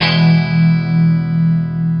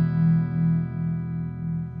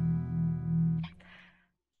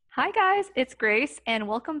Hi guys, it's Grace and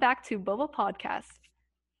welcome back to Boba Podcast.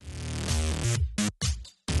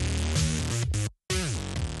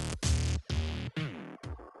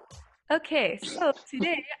 Okay, so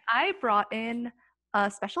today I brought in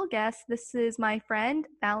a special guest. This is my friend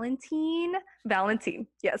Valentine. Valentine,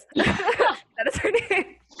 yes. That is her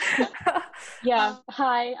name. Yeah.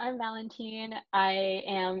 Hi, I'm Valentine. I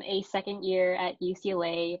am a second year at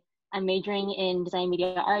UCLA. I'm majoring in design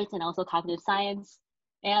media arts and also cognitive science.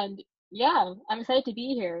 And yeah, I'm excited to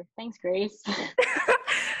be here. Thanks, Grace.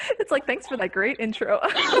 It's like thanks for that great intro.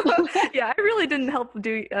 Yeah, I really didn't help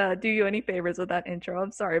do you any favors with that intro.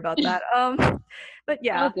 I'm sorry about that. But All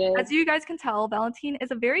yeah, good. as you guys can tell, Valentine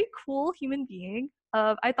is a very cool human being.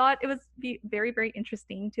 I thought it was be very very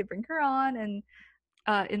interesting to bring her on and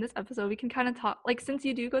in this episode, we can kind of talk, like, since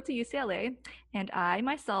you do go to UCLA, and I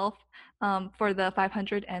myself, for the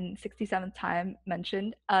 567th time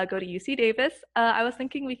mentioned, go to UC Davis, I was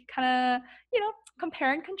thinking we could kind of,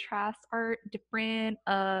 compare and contrast our the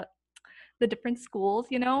different schools,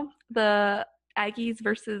 the Aggies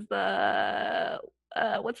versus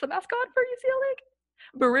what's the mascot for UCLA?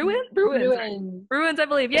 Bruins, right? Ruin. Bruins, I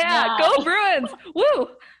believe. Yeah, Yeah. go Bruins! Woo!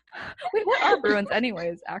 Wait, what are Bruins,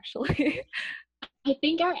 anyways, actually? I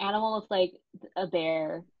think our animal is like a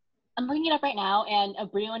bear. I'm looking it up right now, and a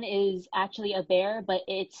Bruin is actually a bear, but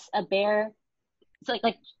it's a bear. So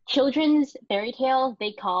like children's fairy tales,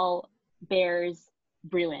 they call bears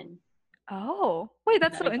Bruin. Oh, wait, If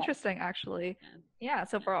that's that so makes sense. interesting, actually. Yeah. Yeah,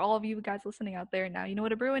 so for all of you guys listening out there now, you know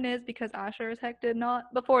what a Bruin is because Asher as heck did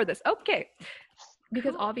not before this. Okay,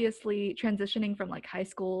 because Cool. obviously transitioning from like high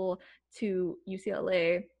school to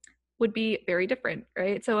UCLA would be very different,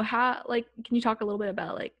 right? So how, like, can you talk a little bit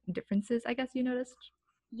about like differences, I guess you noticed?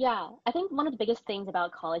 Yeah, I think one of the biggest things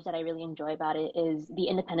about college that I really enjoy about it is the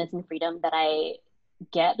independence and freedom that I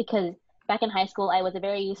get because back in high school, I was a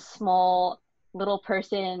very small little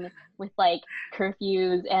person with like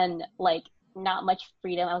curfews and like not much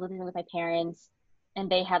freedom. I was living with my parents and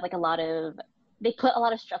they had like they put a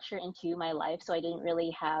lot of structure into my life. So I didn't really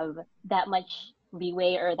have that much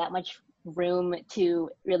leeway or that much room to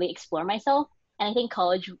really explore myself. And I think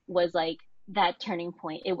college was like that turning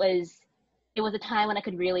point. It was a time when I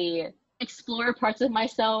could really explore parts of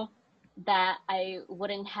myself that I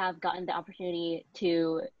wouldn't have gotten the opportunity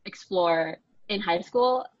to explore in high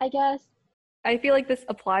school, I guess. I feel like this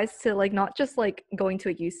applies to like not just like going to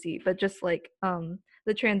a UC, but just like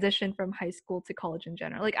the transition from high school to college in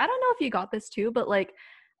general. Like I don't know if you got this too, but like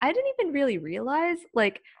I didn't even really realize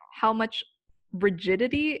like how much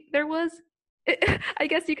rigidity there was. I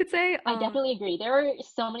guess you could say. I definitely agree. There were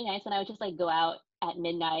so many nights when I would just like go out at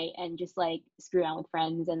midnight and just like screw around with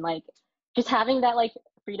friends and like just having that like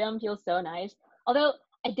freedom feels so nice. Although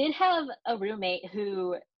I did have a roommate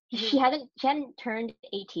who she hadn't turned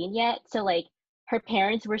 18 yet, so like her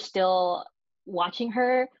parents were still watching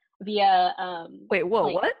her via Wait, whoa,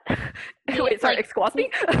 like what? via Wait, sorry, excuse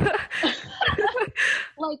me.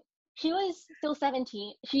 like she was still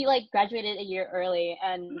 17. She like graduated a year early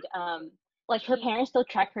and like her parents still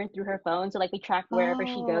track her through her phone, so like they track wherever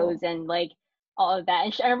she goes Oh, and like all of that.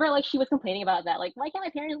 And I remember like she was complaining about that, like why can't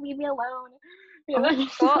my parents leave me alone? You oh know, my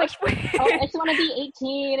she's like gosh, I wait. just want to be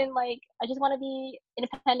 18 and like I just want to be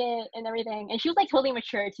independent and everything. And she was like totally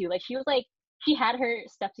mature too. Like she was like she had her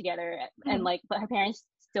stuff together and like but her parents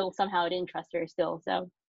still somehow didn't trust her still. So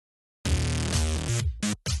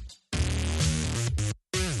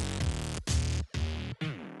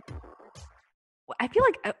I feel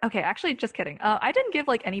like okay, actually, just kidding. I didn't give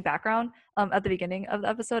like any background at the beginning of the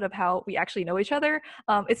episode of how we actually know each other.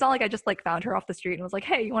 It's not like I just like found her off the street and was like,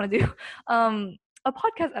 "Hey, you want to do a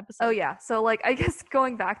podcast episode?" Oh yeah, so like I guess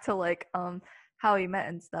going back to like how we met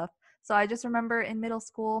and stuff. So I just remember in middle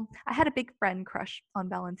school, I had a big friend crush on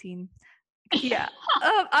Valentine. Yeah.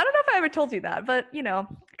 I don't know if I ever told you that, but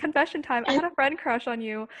confession time. I had a friend crush on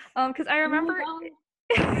you. Because I oh my remember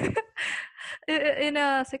god.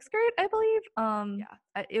 in sixth grade, I believe.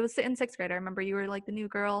 Yeah, it was in sixth grade. I remember you were like the new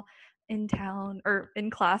girl in town or in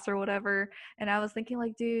class or whatever, and I was thinking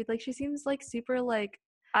like, dude, like she seems like super like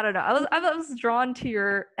I don't know. I was drawn to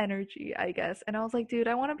your energy, I guess, and I was like, dude,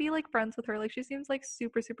 I want to be like friends with her. Like she seems like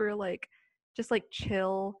super super like just like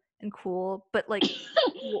chill and cool, but like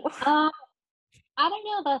cool. um I don't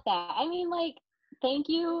know about that. I mean, like, thank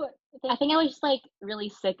you. I think I was just like really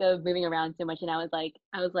sick of moving around so much, and I was like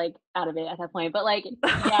out of it at that point. But like,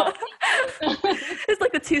 yeah, thank you. It's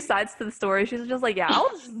like the two sides to the story. She's just like, yeah, I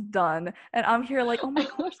was just done, and I'm here like, oh my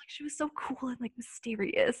gosh, like she was so cool and like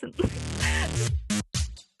mysterious and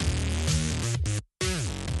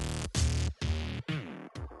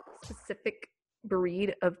specific.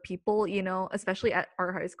 breed of people, you know, especially at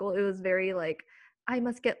our high school. It was very like, I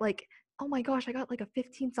must get like, oh my gosh, I got like a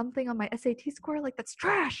 15 something on my SAT score. Like, that's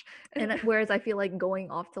trash. And whereas I feel like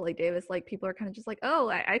going off to like Davis, like people are kind of just like, oh,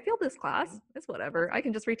 I feel this class. It's whatever. I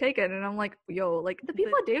can just retake it. And I'm like, yo, like the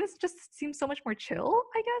people at Davis just seem so much more chill,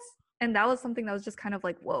 I guess. And that was something that was just kind of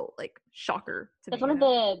like, whoa, like shocker to That's me. one of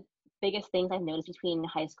the biggest things I've noticed between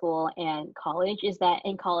high school and college is that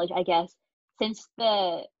in college, I guess, since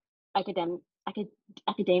the academic acad-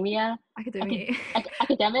 academia Academia.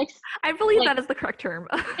 academics, I believe like that is the correct term.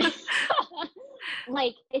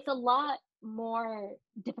 like it's a lot more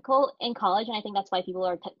difficult in college, and I think that's why people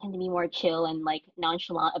tend to be more chill and like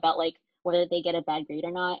nonchalant about like whether they get a bad grade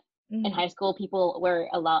or not. In high school, people were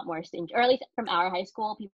a lot more stingy, or at least from our high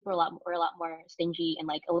school, people were a lot more stingy and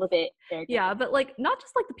like a little bit arrogant. Yeah, but like not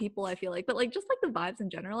just like the people, I feel like, but like just like the vibes in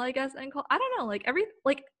general, I guess. And I don't know, like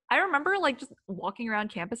I remember like just walking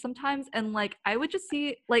around campus sometimes, and like I would just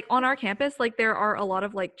see like on our campus, like there are a lot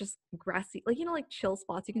of like just grassy, like, you know, like chill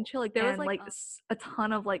spots you can chill. Like there was like a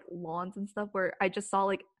ton of like lawns and stuff where I just saw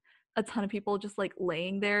like a ton of people just like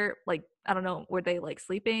laying there. Like, I don't know, were they like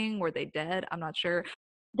sleeping? Were they dead? I'm not sure.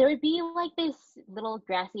 There would be like this little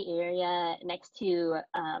grassy area next to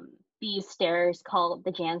these stairs called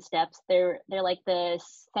the Jan Steps. They're like the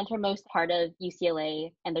centermost part of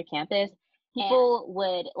UCLA and their campus. People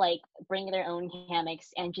would like bring their own hammocks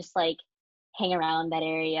and just like hang around that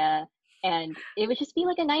area, and it would just be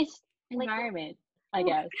like a nice environment, I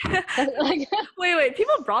guess. Like, wait,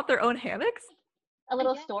 people brought their own hammocks? A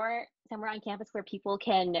little store somewhere on campus where people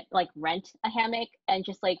can like rent a hammock and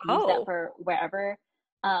just like use that for wherever.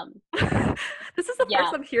 This is the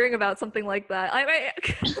first I'm hearing about something like that.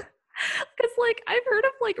 Because like I've heard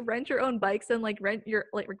of like rent your own bikes and like rent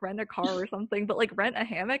a car or something, but like rent a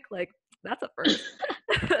hammock, like that's a first.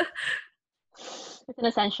 It's an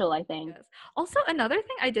essential, I think. Yes. Also, another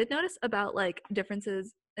thing I did notice about like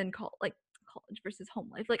differences in college versus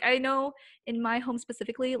home life. Like I know in my home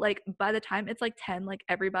specifically, like by the time it's like 10, like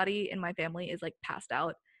everybody in my family is like passed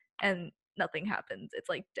out and nothing happens. It's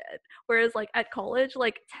like dead. Whereas like at college,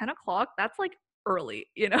 like 10 o'clock, that's like early,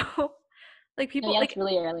 you know? Like people it's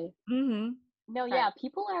really early. Mm-hmm. No, yeah,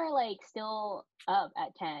 people are like still up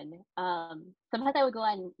at 10. Sometimes I would go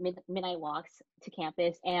on midnight walks to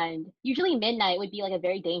campus, and usually midnight would be like a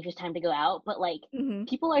very dangerous time to go out, but like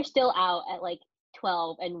people are still out at like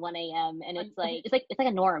 12 and 1 a.m. and it's like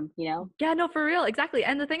a norm, you know? Yeah, no, for real, exactly.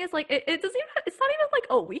 And the thing is, like, it doesn't even, it's not even like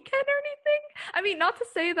a weekend or anything. I mean, not to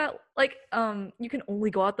say that like you can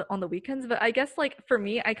only go out on the weekends, but I guess like for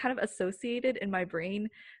me, I kind of associated in my brain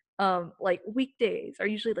like weekdays are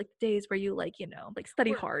usually like days where you like, you know, like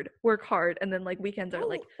study hard, work hard, and then like weekends are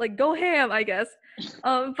like go ham, I guess.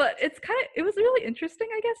 But it was really interesting,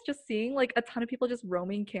 I guess, just seeing like a ton of people just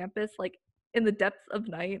roaming campus like in the depths of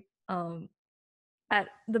night at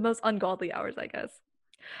the most ungodly hours, I guess.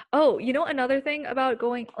 Oh, you know, another thing about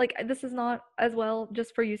going, like, this is not as well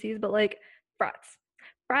just for UCs, but like frats.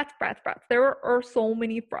 Frats. There are so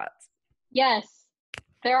many frats. Yes.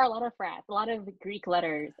 There are a lot of frats, a lot of Greek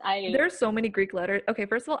letters. There's so many Greek letters. Okay,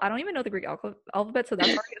 first of all, I don't even know the Greek alphabet, so that's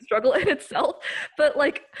already a struggle in itself. But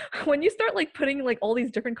like when you start like putting like all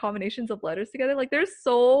these different combinations of letters together, like there's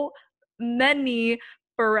so many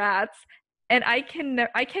frats, and I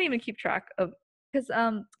can't even keep track of, because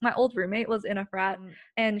my old roommate was in a frat,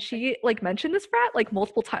 and she like mentioned this frat like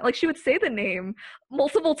multiple times. Like she would say the name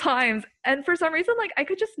multiple times, and for some reason like I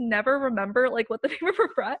could just never remember like what the name of her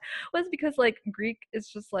frat was, because like Greek is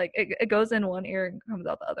just like it goes in one ear and comes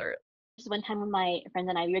out the other. Just one time with my friends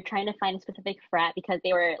and I, we were trying to find a specific frat because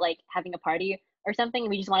they were like having a party or something, and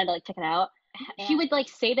we just wanted to like check it out. She would like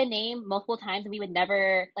say the name multiple times, and we would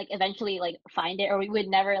never like eventually like find it, or we would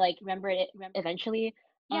never like remember it eventually.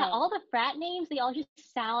 Yeah, all the frat names, they all just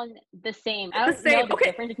sound the same. I don't know the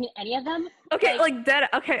difference between any of them. Okay, like dead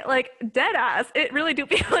ass. It really do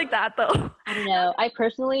feel like that though. I don't know. I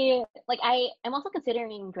personally, like, I'm also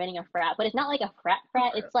considering joining a frat, but it's not like a frat.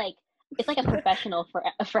 It's like a professional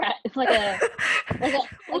frat. It's like a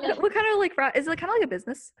what kind of like frat? Is it kind of like a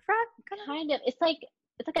business frat? Kind of. It's like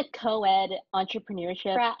a co-ed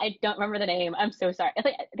entrepreneurship frat. I don't remember the name. I'm so sorry. I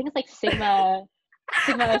think it's like Sigma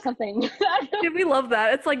or something. Yeah, we love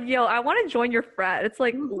that. It's like, yo, I want to join your frat. It's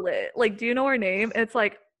like lit. Like, do you know her name? It's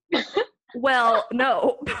like, well,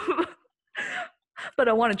 no, but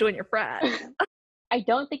I want to join your frat. I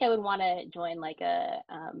don't think I would want to join like a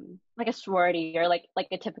sorority or like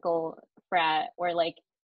a typical frat where like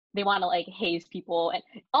they want to like haze people. And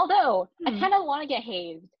although I kind of want to get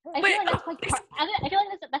hazed, I feel like that's like I feel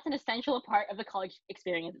like that's an essential part of the college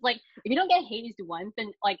experience. Like if you don't get hazed once,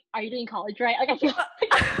 then like are you doing college right? Like I feel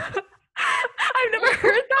like I I've never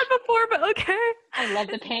heard that before, but okay. I love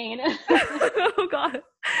the pain. Oh god.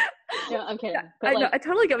 No, I'm kidding. Yeah, But I know. like, I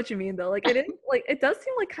totally get what you mean though. Like it is like it does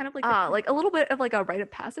seem like kind of like a little bit of like a rite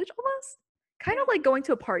of passage almost. Kind of like going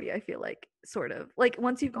to a party, I feel like, sort of. Like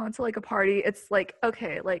once you've gone to like a party, it's like,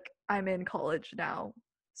 okay, like I'm in college now,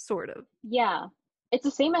 sort of. yeah, it's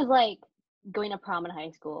the same as like going to prom in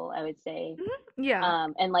high school, I would say. Yeah.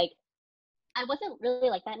 And like I wasn't really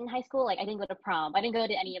like that in high school. Like I didn't go to prom. I didn't go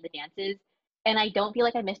to any of the dances, and I don't feel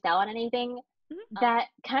like I missed out on anything. Mhm. That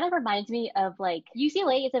kind of reminds me of like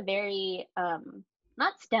UCLA is a very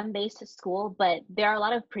not STEM based school, but there are a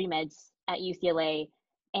lot of pre-meds at UCLA,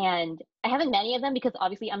 and I haven't met any of them because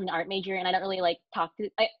obviously I'm an art major and I don't really like talk to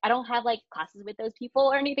I don't have like classes with those people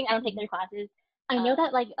or anything. I don't take their classes. I know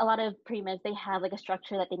that like a lot of pre-meds they have like a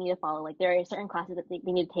structure that they need to follow. Like there are certain classes that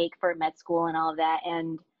they need to take for med school and all of that.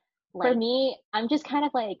 And for me, I'm just kind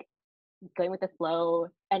of like going with the flow,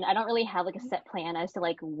 and I don't really have like a set plan as to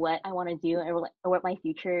like what I want to do or what my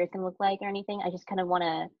future is gonna look like or anything. I just kind of want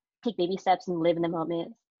to take baby steps and live in the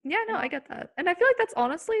moment. Yeah, no, I get that. And I feel like that's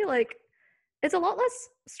honestly like it's a lot less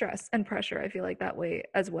stress and pressure, I feel like that way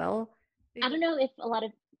as well. I don't know if a lot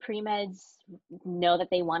of pre-meds know that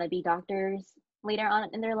they want to be doctors later on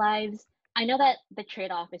in their lives. I know that the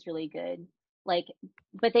trade-off is really good. Like,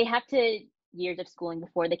 but they have to years of schooling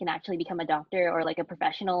before they can actually become a doctor or like a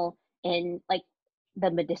professional in like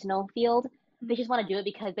the medicinal field. They just want to do it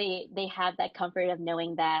because they have that comfort of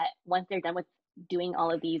knowing that once they're done with doing all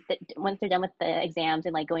of these that once they're done with the exams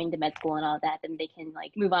and like going to med school and all of that, then they can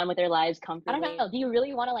like move on with their lives comfortably. I don't know, do you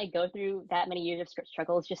really want to like go through that many years of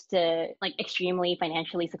struggles just to like extremely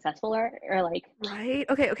financially successful or like Right?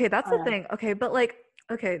 Okay, that's the thing. Okay, but like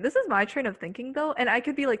okay, this is my train of thinking though, and I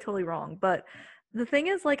could be like totally wrong, but the thing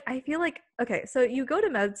is like I feel like okay, so you go to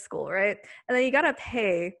med school, right? And then you got to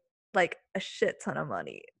pay like a shit ton of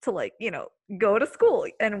money to like, go to school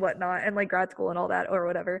and whatnot and like grad school and all that or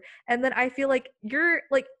whatever. And then I feel like you're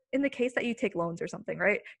like in the case that you take loans or something,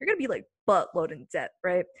 right? You're going to be like buttload in debt,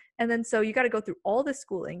 right? And then so you got to go through all this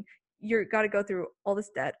schooling, you got to go through all this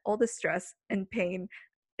debt, all this stress and pain.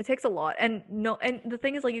 It takes a lot. And no, and the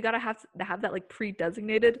thing is like you got to have that like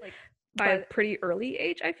pre-designated like by a pretty early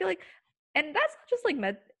age, I feel like. And that's not just like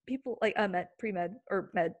med people like med pre-med or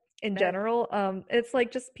med in general. It's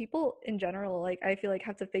like just people in general, like I feel like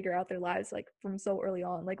have to figure out their lives like from so early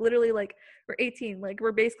on. Like literally like we're 18, like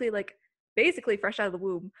we're basically fresh out of the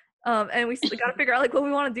womb. And we got to figure out like what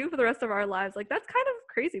we want to do for the rest of our lives. Like that's kind of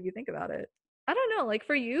crazy if you think about it. I don't know, like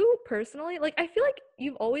for you personally, like I feel like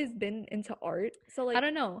you've always been into art. So like I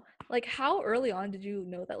don't know, like how early on did you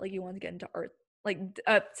know that like you wanted to get into art, like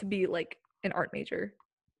to be like an art major?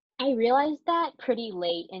 I realized that pretty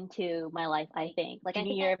late into my life, I think. Like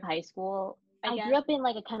junior year of high school. I grew up in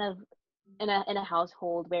like a kind of in a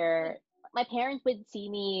household where my parents would see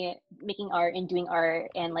me making art and doing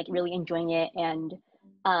art and like really enjoying it, and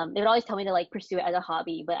they would always tell me to like pursue it as a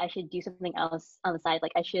hobby, but I should do something else on the side.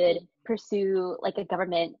 Like I should pursue like a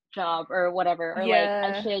government job or whatever, or like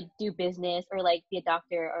I should do business or like be a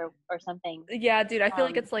doctor or something. Yeah, dude, I feel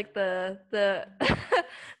like it's like the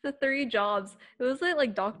the three jobs. It was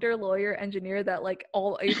like doctor, lawyer, engineer that like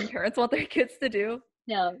all Asian parents want their kids to do.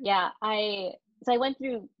 No, yeah, I went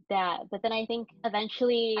through that, but then I think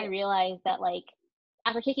eventually I realized that like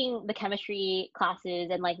after taking the chemistry classes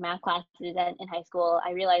and like math classes in high school,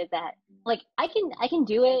 I realized that like I can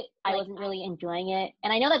do it. I wasn't really enjoying it,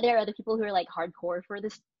 and I know that there are other people who are like hardcore for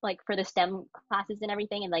this like for the STEM classes and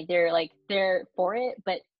everything, and like they're for it,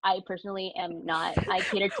 but I personally am not. I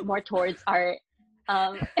catered more towards art.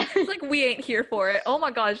 It's like we ain't here for it. Oh my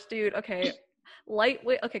gosh, dude. Okay,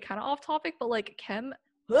 lightweight. Okay, kind of off topic, but like chem,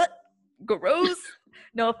 gross.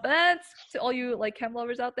 No offense to all you like chem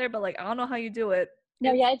lovers out there, but like I don't know how you do it.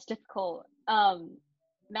 No, yeah, it's difficult.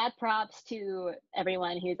 Mad props to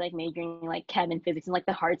everyone who's like majoring like chem and physics and like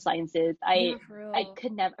the hard sciences. I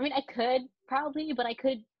could never. I mean, I could probably, but I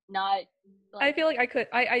could not. Like, I feel like I could.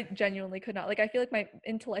 I genuinely could not. Like I feel like my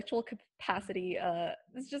intellectual capacity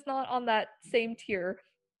is just not on that same tier.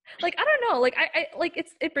 Like I don't know, like I like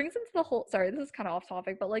it brings into the whole, sorry, this is kind of off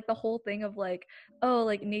topic, but like the whole thing of like, oh,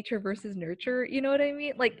 like nature versus nurture, you know what I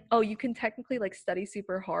mean? Like, oh, you can technically like study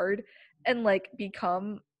super hard and like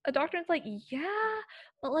become a doctor. It's like, yeah,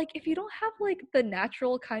 but like if you don't have like the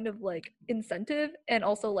natural kind of like incentive and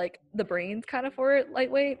also like the brains kind of for it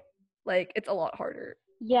lightweight, like it's a lot harder.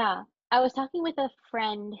 Yeah, I was talking with a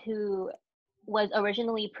friend who was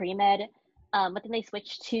originally pre-med, but then they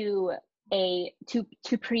switched to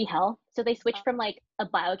to pre-health. So they switched from like a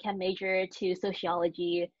biochem major to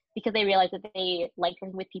sociology, because they realized that they liked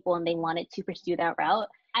working with people and they wanted to pursue that route.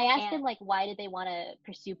 I asked them like, why did they want to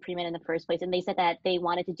pursue pre-med in the first place? And they said that they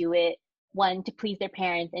wanted to do it, one, to please their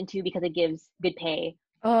parents, and two, because it gives good pay.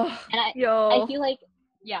 Oh, and I feel like,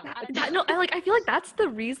 yeah. I feel like that's the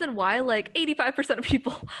reason why like 85% of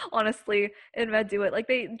people, honestly, in med do it. Like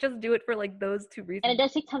they just do it for like those two reasons. And it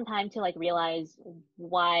does take some time to like realize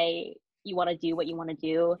why you want to do what you want to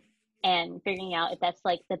do, and figuring out if that's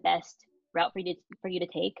like the best route for you to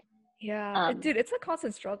take. Yeah, dude, it's a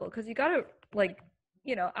constant struggle because you gotta like,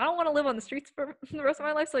 you know, I don't want to live on the streets for the rest of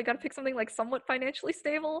my life, so I gotta pick something like somewhat financially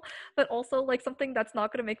stable, but also like something that's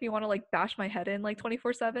not gonna make me want to like bash my head in like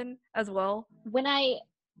 24/7 as well. When I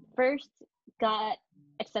first got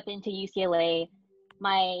accepted into UCLA,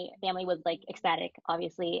 my family was like ecstatic,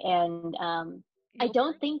 obviously, and I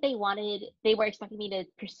don't think they were expecting me to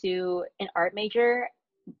pursue an art major,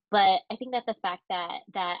 but I think that the fact that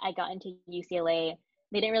I got into UCLA,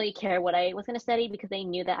 they didn't really care what I was going to study because they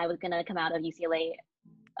knew that I was going to come out of UCLA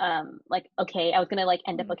like okay. I was going to like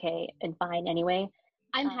end up okay and fine anyway.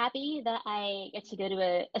 I'm happy that I get to go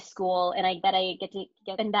to a school and that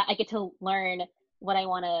I get to learn what I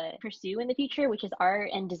want to pursue in the future, which is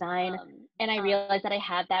art and design. And I realize that I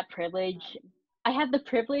have that privilege. I have the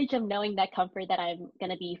privilege of knowing that comfort that I'm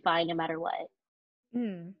going to be fine no matter what.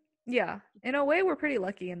 Yeah, in a way, we're pretty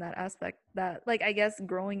lucky in that aspect. That, like, I guess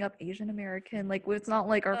growing up Asian American, like, it's not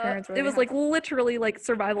like our parents. It was like literally like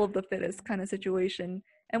survival of the fittest kind of situation,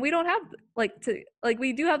 and we don't have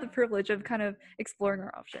we do have the privilege of kind of exploring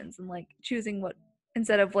our options and like choosing what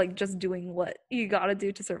instead of like just doing what you gotta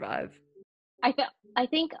do to survive. I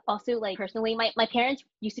think also like personally, my parents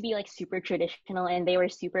used to be like super traditional, and they were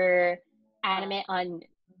super adamant on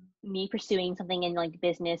me pursuing something in like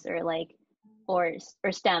business or like or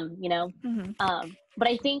STEM, you know. But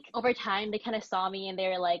I think over time they kind of saw me and they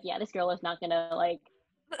were like, yeah, this girl is not gonna like.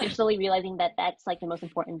 I'm slowly realizing that that's like the most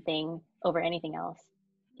important thing over anything else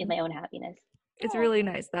in my own happiness. It's really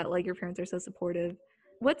nice that like your parents are so supportive.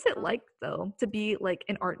 What's it like though to be like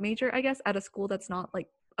an art major, I guess, at a school that's not like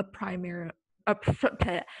a primary I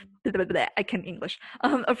can English.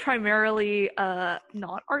 A primarily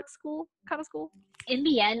not art school kind of school. In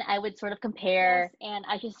the end, I would sort of compare, and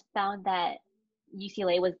I just found that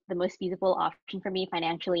UCLA was the most feasible option for me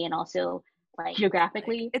financially and also like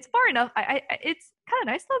geographically. It's far enough. It's kind of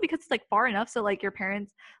nice though because it's like far enough so like your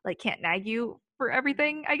parents like can't nag you for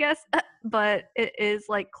everything, I guess. But it is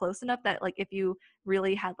like close enough that like if you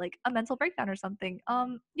really had like a mental breakdown or something,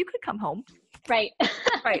 you could come home. Right.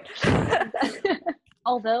 Right.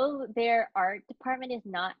 Although their art department is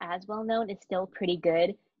not as well known, it's still pretty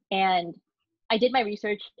good. And I did my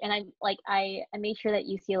research and I made sure that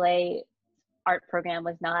UCLA art program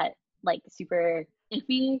was not like super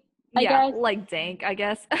iffy, I guess. Like dank, I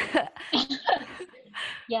guess.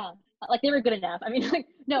 Yeah. Like they were good enough. I mean, like,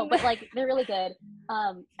 no, but like they're really good.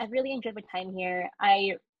 I've really enjoyed my time here.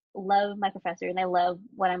 I love my professor and I love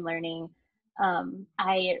what I'm learning.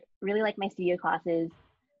 I really like my studio classes.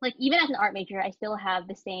 Like even as an art major, I still have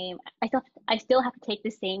the same. I still have to take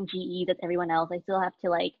the same GE as everyone else. I still have to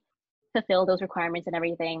like fulfill those requirements and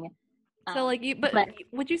everything. So like but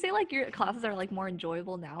would you say like your classes are like more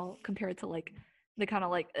enjoyable now compared to like the kind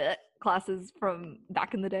of like classes from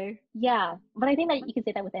back in the day? Yeah, but I think that you can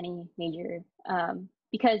say that with any major,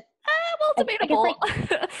 because well, debatable.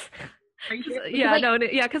 Are you sure? Yeah,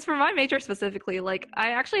 like, because for my major specifically, like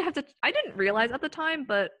I actually have to. I didn't realize at the time,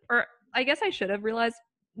 or I guess I should have realized,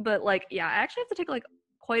 but like I actually have to take like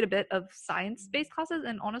quite a bit of science-based classes,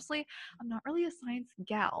 and honestly, I'm not really a science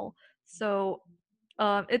gal, so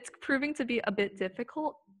it's proving to be a bit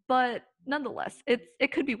difficult, but nonetheless,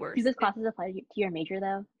 it could be worse. Do those classes apply to your major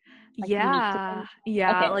though? Like, yeah.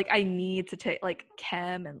 Okay. Like I need to take like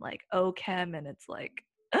chem and like OChem, and it's like,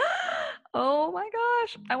 oh my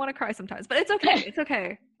gosh, I want to cry sometimes, but it's okay. It's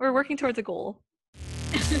okay. We're working towards a goal.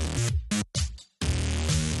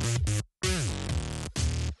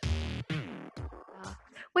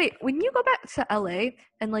 Wait, when you go back to LA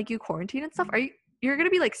and like you quarantine and stuff, you're gonna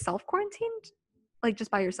be like self-quarantined, like just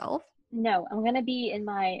by yourself? No, I'm gonna be in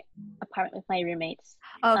my apartment with my roommates.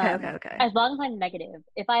 Okay. As long as I'm negative.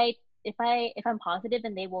 If I'm positive,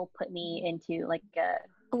 then they will put me into like a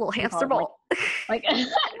little hamster ball. Like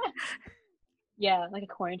yeah, like a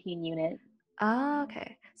quarantine unit.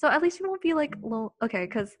 Okay. So at least you won't be like low. Okay,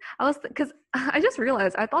 because I just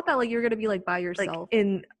realized I thought that like you're gonna be like by yourself like,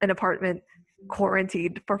 in an apartment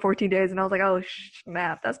quarantined for 14 days, and I was like, oh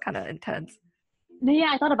snap, that's kind of intense. Yeah,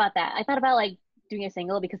 I thought about that. I thought about like doing a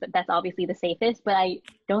single because that's obviously the safest, but I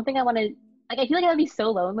don't think I want to. Like, I feel like I would be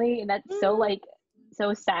so lonely, and that's so like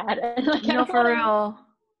so sad. Like, no, for real.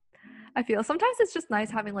 I feel sometimes it's just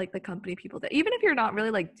nice having like the company people that even if you're not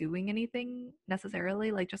really like doing anything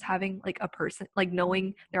necessarily, like just having like a person, like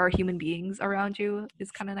knowing there are human beings around you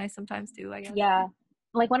is kind of nice sometimes too, I guess. Yeah.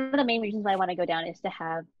 Like one of the main reasons why I want to go down is to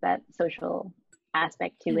have that social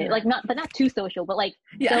aspect to it. Yeah. Like not too social, but like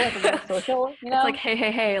Yeah. still like a little social, you It's like, know?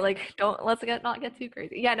 hey, like don't let's not get too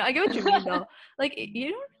crazy. Yeah, no, I get what you mean though. Like you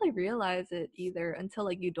don't really realize it either until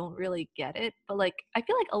like you don't really get it. But like I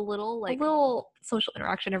feel like a little social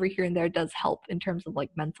interaction every here and there does help in terms of like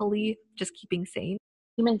mentally just keeping sane.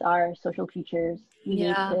 Humans are social creatures. We need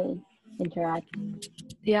Yeah. to interact.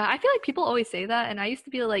 Yeah, I feel like people always say that, and I used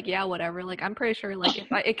to be like, yeah, whatever. Like, I'm pretty sure, like, if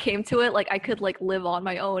it came to it, like, I could like live on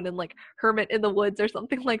my own and like hermit in the woods or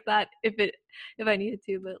something like that if I needed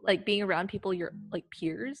to. But like being around people, your like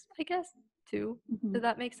peers, I guess, too. Hmm. Does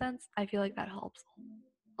that make sense? I feel like that helps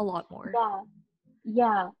a lot more. Yeah.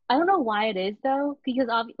 Yeah. I don't know why it is though, because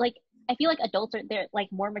like I feel like adults are they're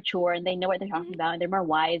like more mature and they know what they're talking Mhm. about and they're more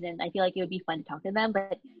wise and I feel like it would be fun to talk to them.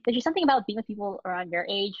 But there's just something about being with people around your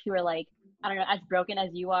age who are like, I don't know, as broken as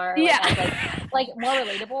you are, like as Yeah. like more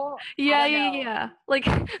relatable. I Yeah, don't yeah, know. yeah. Like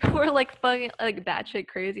we're like fucking like batshit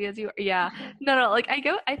crazy as you are. Yeah. No, like I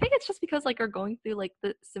think it's just because like we're going through like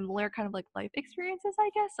the similar kind of like life experiences, I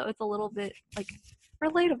guess. So it's a little bit like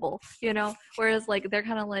relatable, you know? Whereas like they're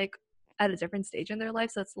kind of like at a different stage in their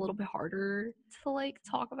life, so it's a little bit harder to like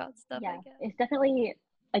talk about stuff, I Yeah, guess. it's definitely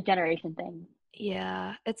a generation thing.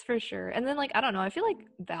 Yeah, it's for sure. And then like I don't know, I feel like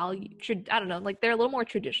I don't know, like they're a little more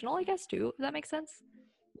traditional, I guess too. If that makes sense.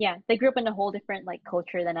 Yeah, they grew up in a whole different like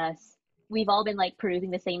culture than us. We've all been like perusing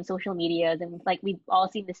the same social medias and like we've all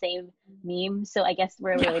seen the same memes, so I guess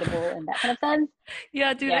we're Yeah. relatable in that kind of sense.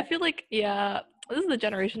 Yeah, dude, I Yeah. feel like yeah, this is the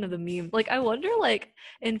generation of the meme. Like I wonder like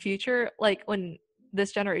in future like when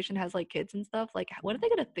this generation has like kids and stuff, like what are they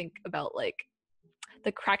going to think about like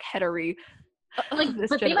the crackheadery Like of this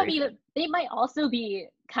but they might be generation? they might also be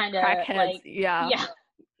kind of Crackheads. like Yeah. yeah.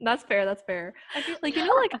 That's fair. That's fair. I feel like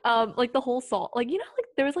the whole salt like like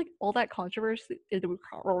there was like all that controversy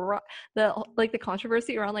the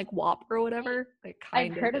controversy around like WAP or whatever like I've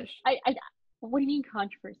kind of heard of ish. I what do you mean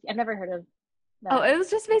controversy? I've never heard of Oh, that. it was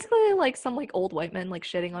just basically like some like old white men like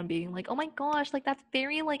shitting on being like, oh my gosh, like that's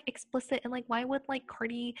very like explicit and like why would like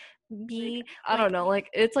Cardi B I don't know, like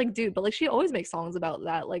it's like dude, but like she always makes songs about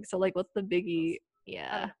that. Like so like what's the biggie?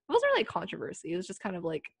 Yeah. It wasn't really controversy. It was just kind of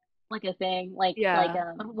like Like a thing. Like yeah.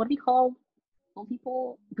 what do we call old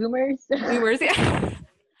people? Boomers Boomers, yeah.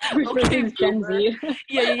 Okay, versus Gen boomer. Z.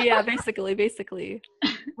 Yeah, basically.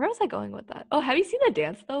 Where was I going with that? Oh, have you seen the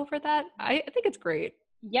dance though for that? I think it's great.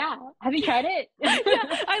 Yeah. Have you tried it? Yeah,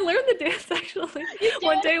 I learned the dance actually You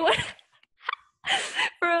one did? day when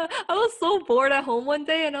I was so bored at home one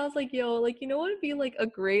day and I was like, yo, like you know what would be like a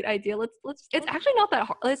great idea? Let's it's actually not that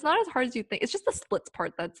hard. It's not as hard as you think. It's just the splits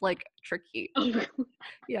part that's like tricky.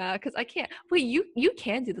 Yeah, because I can't wait, you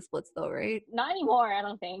can do the splits though, right? Not anymore, I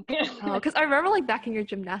don't think. Oh, because I remember like back in your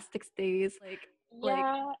gymnastics days, like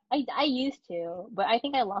Yeah, I used to, but I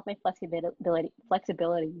think I lost my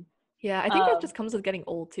flexibility. yeah, I think that Um, just comes with getting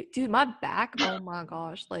old too. Dude, my back, oh my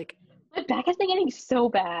gosh, like my back has been getting so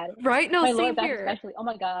bad. right? No, My lower same back here. especially. Oh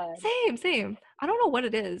my God. Same. I don't know what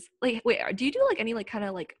it is. Like, wait, do you do like any like kind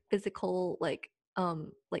of like physical like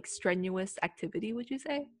strenuous activity, would you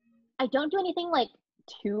say? I don't do anything like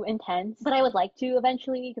too intense, but I would like to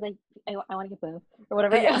eventually because I want to get both or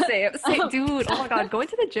whatever. Yeah, same, Um, dude. Oh my God, going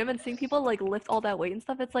to the gym and seeing people like lift all that weight and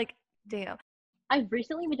stuff, it's like, damn. I've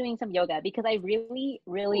recently been doing some yoga because I really,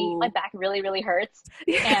 my Ooh. back really hurts.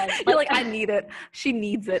 And You're like, like, I need it. She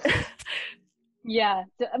needs it. yeah.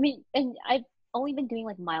 So, I mean, and I've only been doing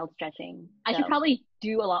like mild stretching. I should So, probably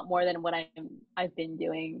do a lot more than what I've been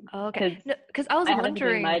doing okay. because No, because I was I haven't been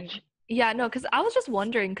doing wondering. much. Yeah, no, because I was just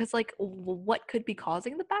wondering, because like, what could be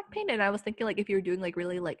causing the back pain? And I was thinking, like, if you're doing like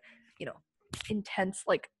really like, you know, intense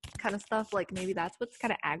like kind of stuff, like maybe that's what's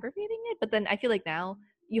kind of aggravating it. But then I feel like now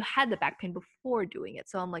you had the back pain before doing it,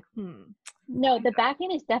 so I'm like, No, the back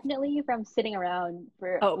pain is definitely from sitting around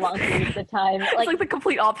for oh, long periods of time. it's like the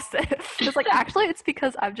complete opposite. It's like actually, it's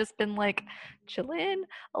because I've just been like chilling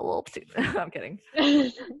a little too. I'm kidding.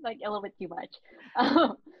 like a little bit too much.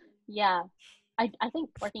 Um, yeah, I think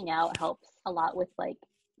working out helps a lot with like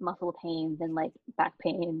muscle pains and like back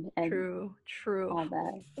pain and True. all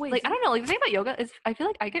that. Wait, like I don't know. Like the thing about yoga is, I feel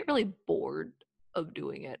like I get really bored of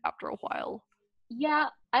doing it after a while. Yeah,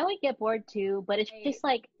 I would get bored too, but it's just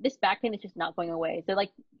like this back pain is just not going away. So like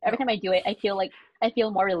every No. time I do it, I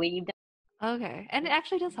feel more relieved. Okay, and it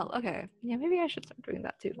actually does help. Okay, yeah, maybe I should start doing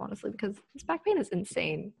that too, honestly, because this back pain is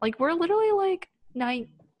insane. Like we're literally like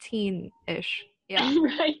 19-ish, Yeah.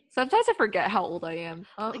 Right. Sometimes I forget how old I am.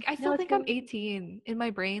 Like I still No, it's think I'm totally. 18 in my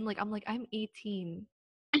brain. Like I'm 18,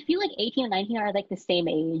 I feel like 18 and 19 are like the same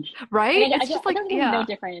age. right? Like It's just I like don't think there's no yeah.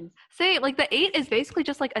 difference. Same. Like the 8 is basically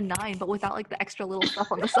just like a 9, but without like the extra little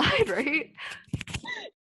stuff on the side, right?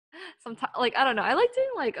 Sometimes, like I don't know. I like doing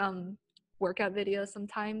like workout videos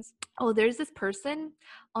sometimes. Oh, there's this person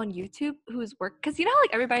on YouTube who's because you know how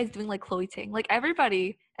like everybody's doing like Chloe Ting, like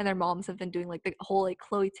everybody and their moms have been doing like the whole like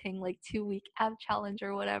Chloe Ting like 2-week ab challenge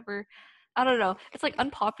or whatever. I don't know. It's like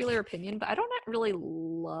unpopular opinion, but I don't really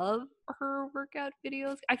love her workout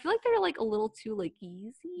videos. I feel like they're like a little too like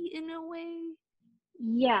easy in a way.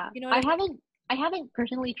 Yeah, You know what I mean? I haven't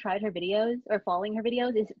personally tried her videos or following her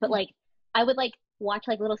videos, but Mhm. like I would like watch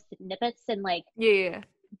like little snippets and like Yeah,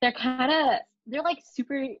 they're like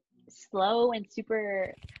super slow and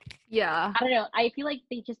super yeah. I don't know. I feel like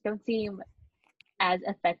they just don't seem as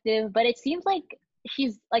effective, but it seems like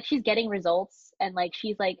she's getting results and like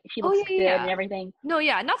she Oh looks yeah, yeah, good and yeah. everything. No,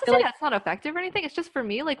 yeah. Not to So say like that's not effective or anything. It's just for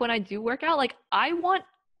me, like when I do work out, like I want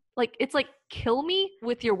like it's like kill me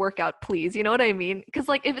with your workout, please. You know what I mean? Because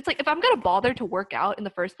like if I'm gonna bother to work out in the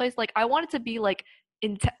first place, like I want it to be like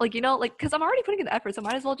like you know like because I'm already putting in the effort, so I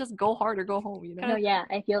might as well just go hard or go home. You know? no, yeah,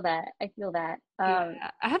 I feel that. I feel that. Yeah,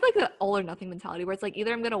 I have like the all or nothing mentality where it's like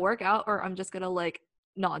either I'm gonna work out or I'm just gonna like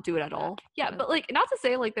not do it at all. Yeah, but like not to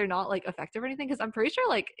say like they're not like effective or anything because I'm pretty sure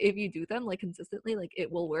like if you do them like consistently like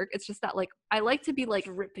it will work. It's just that like I like to be like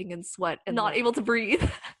dripping in sweat and not able to breathe.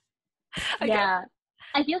 I guess. Yeah.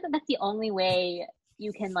 I feel that that's the only way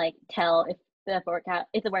you can like tell if the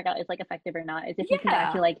workout is like effective or not is if you can Yeah,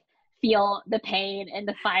 actually like feel the pain and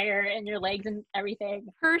the fire in your legs and everything.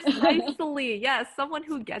 precisely. Yes, someone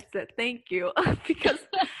who gets it. Thank you. Because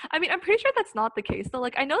I mean, I'm pretty sure that's not the case though.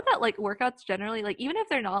 Like I know that like workouts generally like even if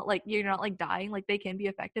they're not like you're not like dying, like they can be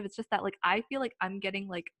effective. It's just that like I feel like I'm getting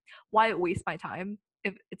like why waste my time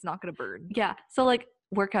if it's not going to burn. Yeah. So like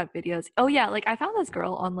workout videos. Oh yeah, like I found this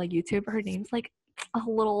girl on like YouTube. Her name's like a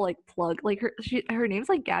little like plug. Like her name's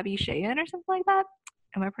like Gabby Shayan or something like that.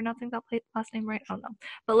 Am I pronouncing that last name right? I don't know.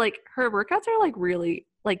 But like her workouts are like really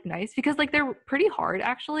like nice because like they're pretty hard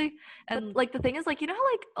actually. And like the thing is like you know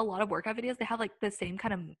how like a lot of workout videos they have like the same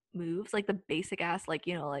kind of moves, like the basic ass like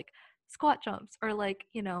you know like squat jumps or like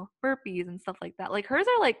you know burpees and stuff like that. Like hers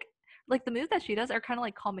are like the moves that she does are kind of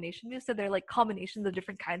like combination moves, so they're like combinations of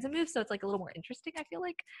different kinds of moves, so it's like a little more interesting. I feel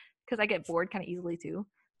like because I get bored kind of easily too.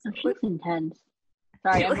 Oh, So, she looks intense.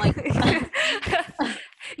 Sorry, I'm like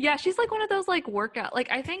yeah, she's like one of those like workout. Like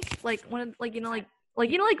I think like one of like you know like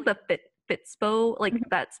the fitspo like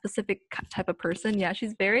that specific type of person. Yeah,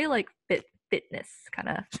 she's very like fitness kind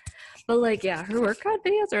of. But like yeah, her workout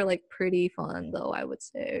videos are like pretty fun though. I would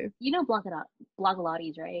say. you know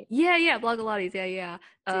Blogilates, right? Yeah, yeah, Blogilates. Yeah, yeah.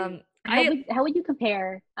 I How would you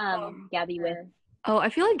compare oh, Gabby with oh, I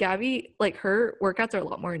feel like Gabby, like her workouts are a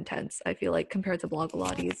lot more intense. I feel like compared to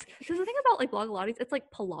Blogilates. Because the thing about like Blogilates, it's like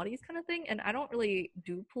Pilates kind of thing, and I don't really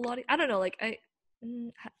do Pilates. I don't know, like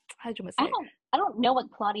how do you say? I don't know what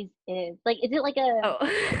Pilates is. Like is it like Oh,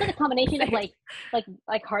 it's like a combination of same.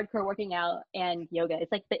 like hardcore working out and yoga.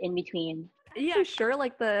 It's like the in between. Yeah, sure.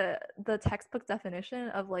 Like the textbook definition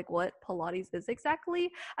of like what Pilates is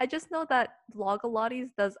exactly. I just know that Blogilates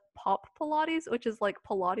does pop Pilates, which is like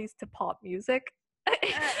Pilates to pop music.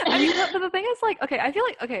 I mean, but the thing is, like, okay, I feel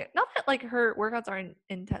like, okay, not that like her workouts aren't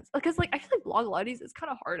intense, because like I feel like Blogilates is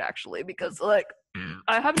kind of hard actually, because like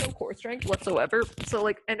I have no core strength whatsoever, so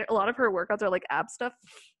like, and a lot of her workouts are like ab stuff,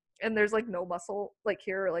 and there's like no muscle like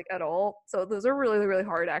here like at all, so those are really really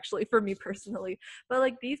hard actually for me personally. But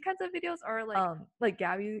like these kinds of videos are like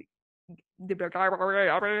Gabby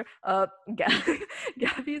uh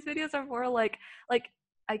Gabby's videos are more like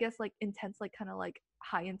I guess like intense, like kind of like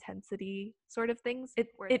high intensity sort of things. It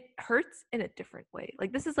hurts in a different way.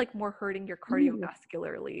 Like this is like more hurting your Ooh.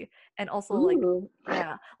 cardiovascularly and also like Ooh.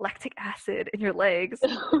 yeah, lactic acid in your legs.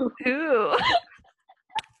 Ooh.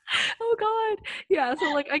 Oh god. Yeah,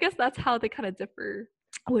 so like I guess that's how they kind of differ.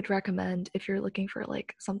 I would recommend if you're looking for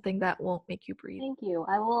like something that won't make you breathe. Thank you.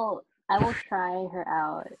 I will try her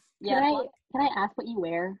out. Yeah. Can I ask what you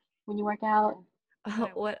wear when you work out?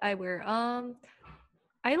 What I wear.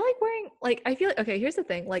 I like wearing like I feel like okay, here's the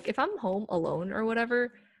thing. Like if I'm home alone or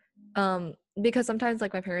whatever, because sometimes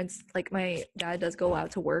like my parents like my dad does go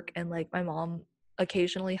out to work and like my mom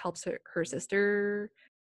occasionally helps her sister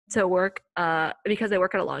to work because they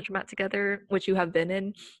work at a laundromat together, which you have been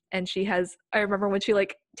in. And she has I remember when she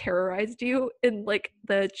like terrorized you in like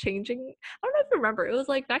the changing, I don't know if you remember, it was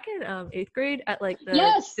like back in 8th grade at like the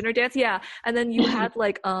Yes. dinner dance. Yeah, and then you had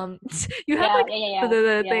like you had like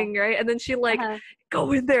the Yeah. thing, right? And then she like Uh-huh.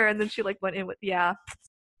 go in there, and then she like went in with yeah.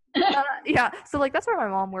 Yeah, so like that's where my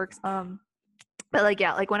mom works. But like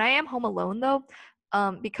yeah, like when I am home alone though,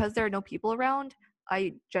 because there are no people around,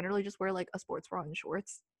 I generally just wear like a sports bra and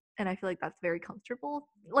shorts, and I feel like that's very comfortable.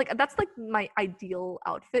 Like that's like my ideal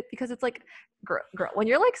outfit because it's like, girl, when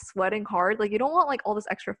you're like sweating hard, like you don't want like all this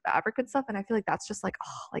extra fabric and stuff, and I feel like that's just like,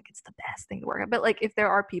 oh, like it's the best thing to wear. But like if there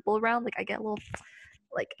are people around, like I get a little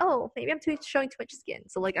like, oh, maybe I'm showing too much skin,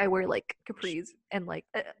 so like I wear like capris and like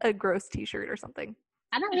a gross t-shirt or something.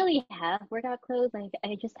 I don't really have workout clothes. Like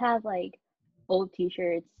I just have like old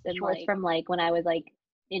t-shirts and shorts like from like when I was like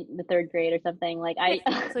in the third grade or something. Like Wait,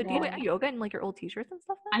 I so do you do yoga in like your old t-shirts and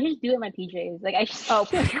stuff then? I just do it in my PJs. Like I just Oh,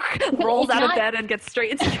 rolls it's out of not. bed and gets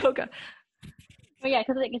straight into yoga. Oh yeah,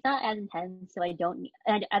 because like it's not as intense, so I don't.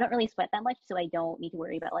 I don't really sweat that much, so I don't need to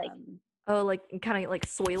worry about like. Oh, like kind of like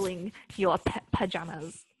soiling your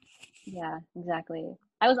pajamas. Yeah, exactly.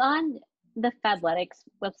 I was on the Fabletics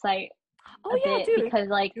website Oh a yeah, bit dude. because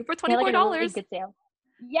like Two for they had like a really $24. good sale.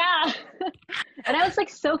 Yeah. And I was like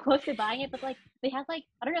so close to buying it, but like they have like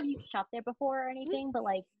I don't know if you shopped there before or anything, but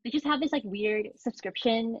like they just have this like weird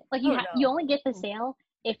subscription. Like Oh you no. only get the sale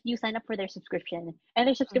if you sign up for their subscription. And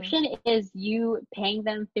their Mm. subscription is you paying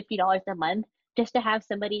them $50 a month just to have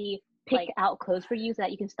somebody pick like out clothes for you so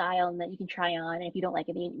that you can style and that you can try on, and if you don't like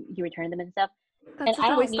it, you return them and stuff. That's And such I a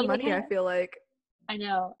don't waste of need like money, I feel like. I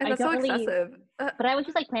know. And I that's so don't really, excessive. but I was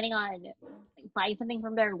just like planning on like, buying something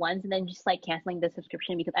from there once and then just like canceling the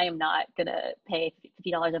subscription because I am not gonna pay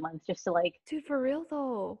 $50 a month just to like. Dude, for real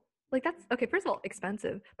though. Like that's okay, first of all,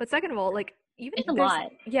 expensive. But second of all, like even It's a there's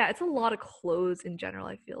lot. yeah, it's a lot of clothes in general,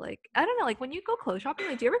 I feel like. I don't know, like when you go clothes shopping,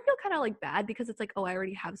 like do you ever feel kind of like bad because it's like, oh, I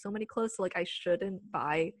already have so many clothes, so like I shouldn't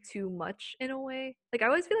buy too much in a way? Like I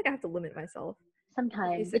always feel like I have to limit myself. Are you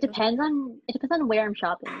Sometimes same with it? it depends on where I'm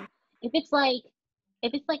shopping. If it's like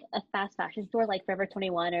if it's like a fast fashion store like Forever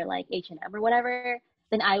 21 or like H&M or whatever,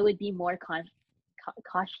 then I would be more cautious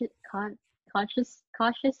Cautious,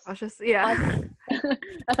 cautious yeah.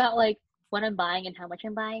 about like what I'm buying and how much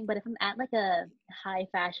I'm buying. But if I'm at like a high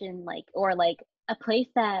fashion like or like a place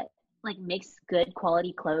that like makes good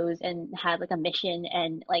quality clothes and has like a mission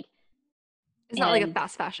and like It's not like a and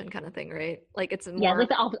fast fashion kind of thing, right? Like it's yeah, more it's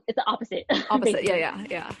the opposite opposite. Yeah, basically. yeah,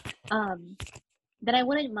 yeah. Um, then I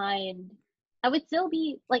wouldn't mind. I would still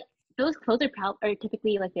be like those clothes are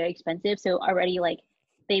typically like very expensive, so already like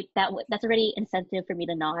that's already incentive for me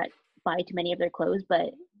to not buy too many of their clothes.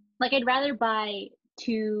 But like I'd rather buy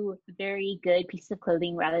two very good pieces of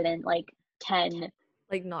clothing rather than like 10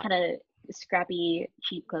 Like not kind of scrappy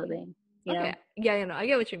cheap clothing. You okay. know? Yeah, you know, I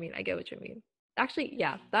get what you mean. I get what you mean. Actually,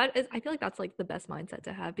 yeah, that is I feel like that's like the best mindset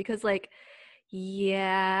to have because like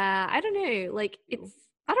yeah, I don't know. Like it's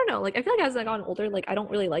I don't know. Like I feel like as I gotten older, like I don't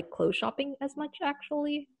really like clothes shopping as much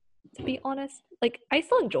actually, to be honest. Like I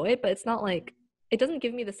still enjoy it, but it's not like it doesn't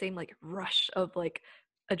give me the same like rush of like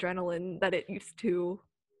adrenaline that it used to,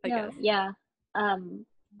 I No, guess. yeah.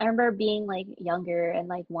 I remember being like younger and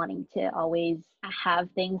like wanting to always have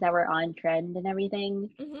things that were on trend and everything.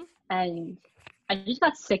 Hmm. And I just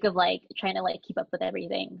got sick of like trying to like keep up with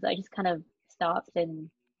everything. So I just kind of stopped and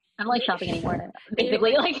I don't like shopping anymore, And you know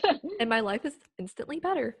basically. what? Like And my life is instantly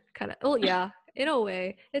better. Kind of. Oh yeah, in a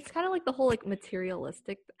way. It's kind of like the whole like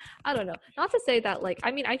materialistic. I don't know. Not to say that like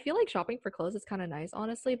I mean I feel like shopping for clothes is kind of nice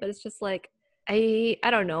honestly, but it's just like I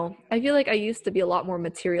don't know. I feel like I used to be a lot more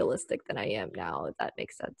materialistic than I am now, if that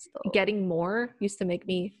makes sense though. Getting more used to make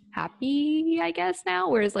me happy, I guess now,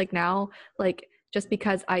 whereas like now like just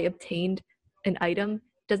because I obtained an item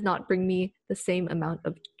does not bring me the same amount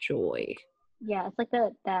of joy. yeah, it's like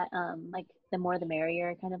that like the more the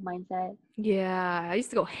merrier kind of mindset. Yeah, I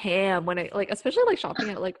used to go ham when I like, especially like shopping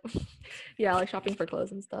at like, yeah, like shopping for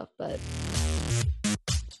clothes and stuff. But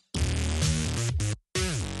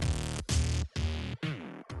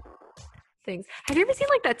things. Have you ever seen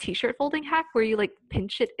like that T-shirt folding hack where you like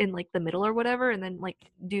pinch it in like the middle or whatever, and then like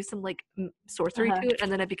do some like sorcery Uh-huh. to it,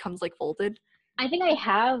 and then it becomes like folded? I think I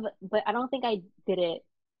have, but I don't think I did it.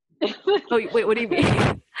 Oh wait, what do you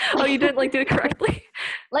mean? Oh, you didn't like do it correctly?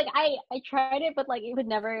 Like I tried it, but like it would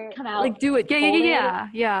never come out Like do it? Yeah, yeah, yeah, folded. yeah.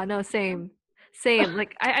 Yeah, no, same, same.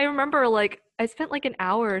 Like I remember like I spent like an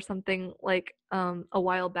hour or something like a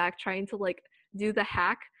while back trying to like do the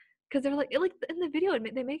hack because they're like it, like in the video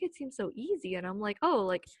they make it seem so easy and I'm like oh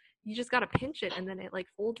like you just gotta pinch it and then it like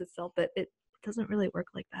folds itself but it doesn't really work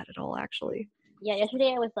like that at all actually. Yeah,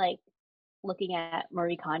 yesterday I was like looking at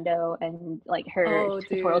Marie Kondo and like her Oh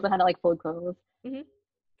tutorials dude. on how to like fold clothes. Hmm.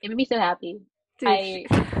 It made me so happy. Dude, I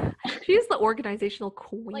she is the organizational like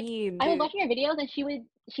queen, I was dude. watching her videos and she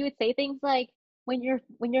would say things like when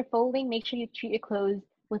you're folding, make sure you treat your clothes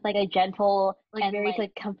with like a gentle like and very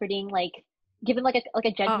like comforting like give them like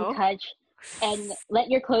a gentle Oh. touch and let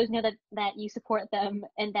your clothes know that you support them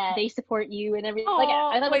and that they support you and everything. Like Oh,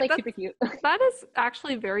 I thought it was wait, like super cute. that is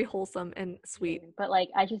actually very wholesome and sweet. But like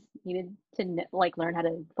I just needed to like learn how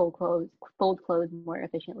to fold clothes more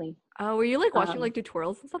efficiently. Were you like watching Um, like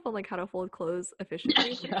tutorials and stuff on like how to fold clothes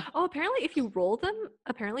efficiently? yeah. Oh, apparently if you roll them,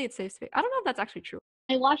 apparently it saves space. I don't know if that's actually true.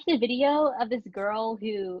 I watched a video of this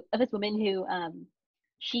woman who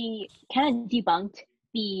she kind of debunked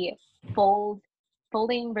the fold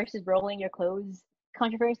folding versus rolling your clothes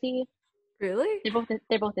controversy. Really? They're both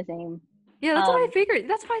the same. Yeah, that's what I Um, figured.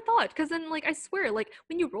 That's what I thought. Because then, like, I swear, like,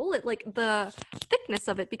 when you roll it, like, the thickness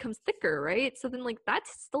of it becomes thicker, right? So then, like, that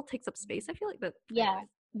still takes up space. I feel like, but yeah. anyways.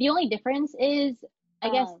 The only difference is, I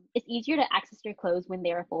guess, it's easier to access your clothes when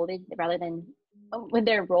they are folded rather than when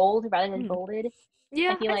they're rolled rather than Hmm. folded. I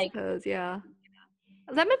Yeah, feel I like, suppose. Yeah,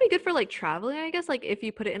 that might be good for like traveling. I guess, like, if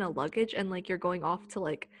you put it in a luggage and like you're going off to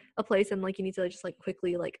like a place and like you need to like, just like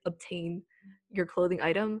quickly like obtain your clothing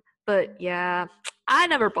item. But yeah, I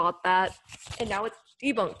never bought that, and now it's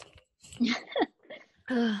debunked.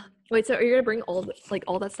 Wait, so are you gonna bring all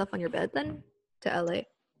that stuff on your bed then to LA?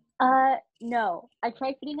 no. I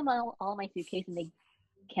tried putting them all in my suitcase and they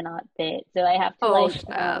cannot fit. So I have to Oh like,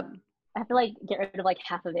 snap. get rid of like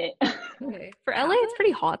half of it. Okay. For LA, it's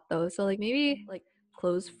pretty hot though, so like maybe like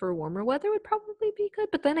clothes for warmer weather would probably be good.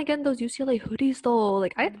 But then again, those UCLA hoodies though,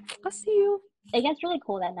 like I see you. It gets really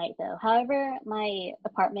cold at night though. However, my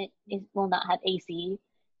apartment is will not have AC.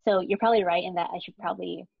 So you're probably right in that I should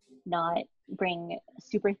probably not bring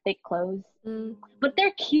super thick clothes. Mm, But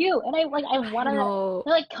they're cute and I I wanna know.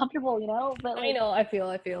 they're like comfortable, you know? But I like know. I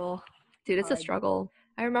feel. Dude, it's a hard. struggle.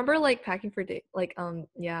 I remember like packing for day like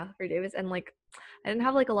yeah, for Davis and like I didn't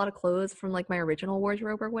have like a lot of clothes from like my original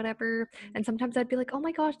wardrobe or whatever. And sometimes I'd be like, "Oh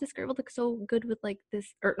my gosh, this skirt would look so good with like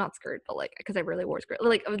this or not skirt, but like because I really wore skirt.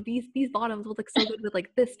 Like these bottoms would look so good with like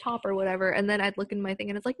this top or whatever." And then I'd look in my thing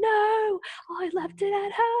and it's like, "No, oh, I left it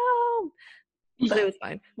at home." But it was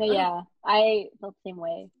fine. No, yeah, I felt the same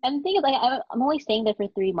way. And the thing is, like, I'm only staying there for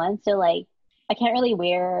 3 months, so like, I can't really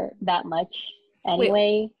wear that much Wait,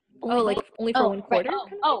 anyway. oh, like only for Oh, one right. quarter kind of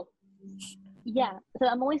thing? Oh, yeah. So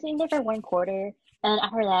I'm only staying there for 1 quarter, and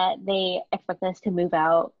after that, they expect us to move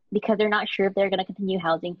out because they're not sure if they're gonna continue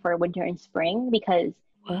housing for winter and spring because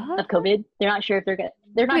What? of COVID. They're not sure if they're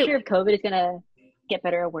not Wait, sure if COVID is gonna get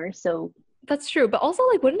better or worse. So that's true. But also,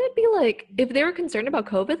 like, wouldn't it be like if they were concerned about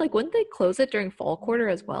COVID, like, wouldn't they close it during fall quarter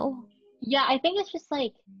as well? yeah, I think it's just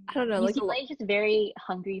like I don't know, like a UCLA is just very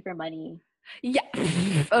hungry for money. yeah.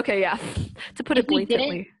 Okay, yeah. To put If it we didn't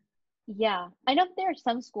blatantly. Yeah, I know there are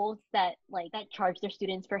some schools that charge their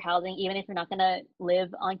students for housing, even if you're not gonna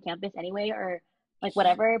live on campus anyway, or like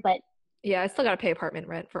whatever. But Yeah, I still gotta pay apartment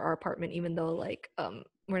rent for our apartment, even though like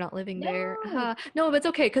we're not living there. no, No, but it's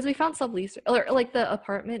okay because we found sublease or like the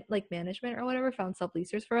apartment like management or whatever found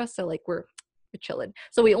subleasers for us, so like we're chilling.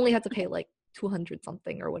 So we only had to pay like 200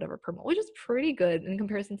 something or whatever per month, which is pretty good in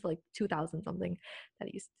comparison to like 2000 something that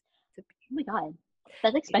it used to be. oh my God,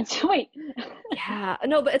 that's expensive. Wait, Yeah,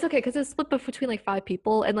 no, but it's okay because it's split between like five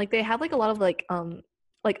people, and like they have like a lot of like oh,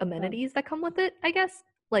 amenities that come with it, I guess,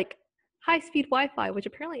 like high speed Wi-Fi, which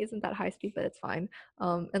apparently isn't that high speed, but it's fine,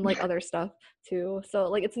 and like other stuff too. So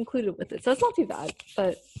like it's included with it, so it's not too bad.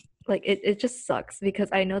 But like it just sucks because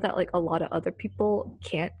I know that like a lot of other people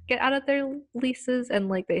can't get out of their leases, and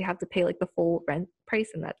like they have to pay like the full rent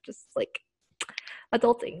price, and that's just like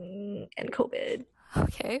adulting and COVID.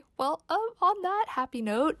 Okay, well, on that happy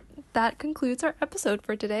note, that concludes our episode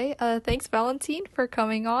for today. Thanks, Valentine, for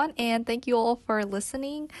coming on, and thank you all for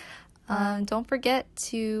listening. Don't forget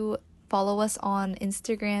to follow us on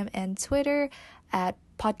Instagram and Twitter at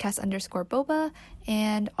podcast_boba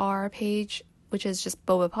and our page, which is just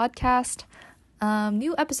Boba Podcast.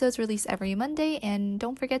 New episodes released every Monday, and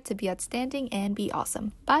don't forget to be outstanding and be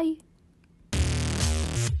awesome. Bye!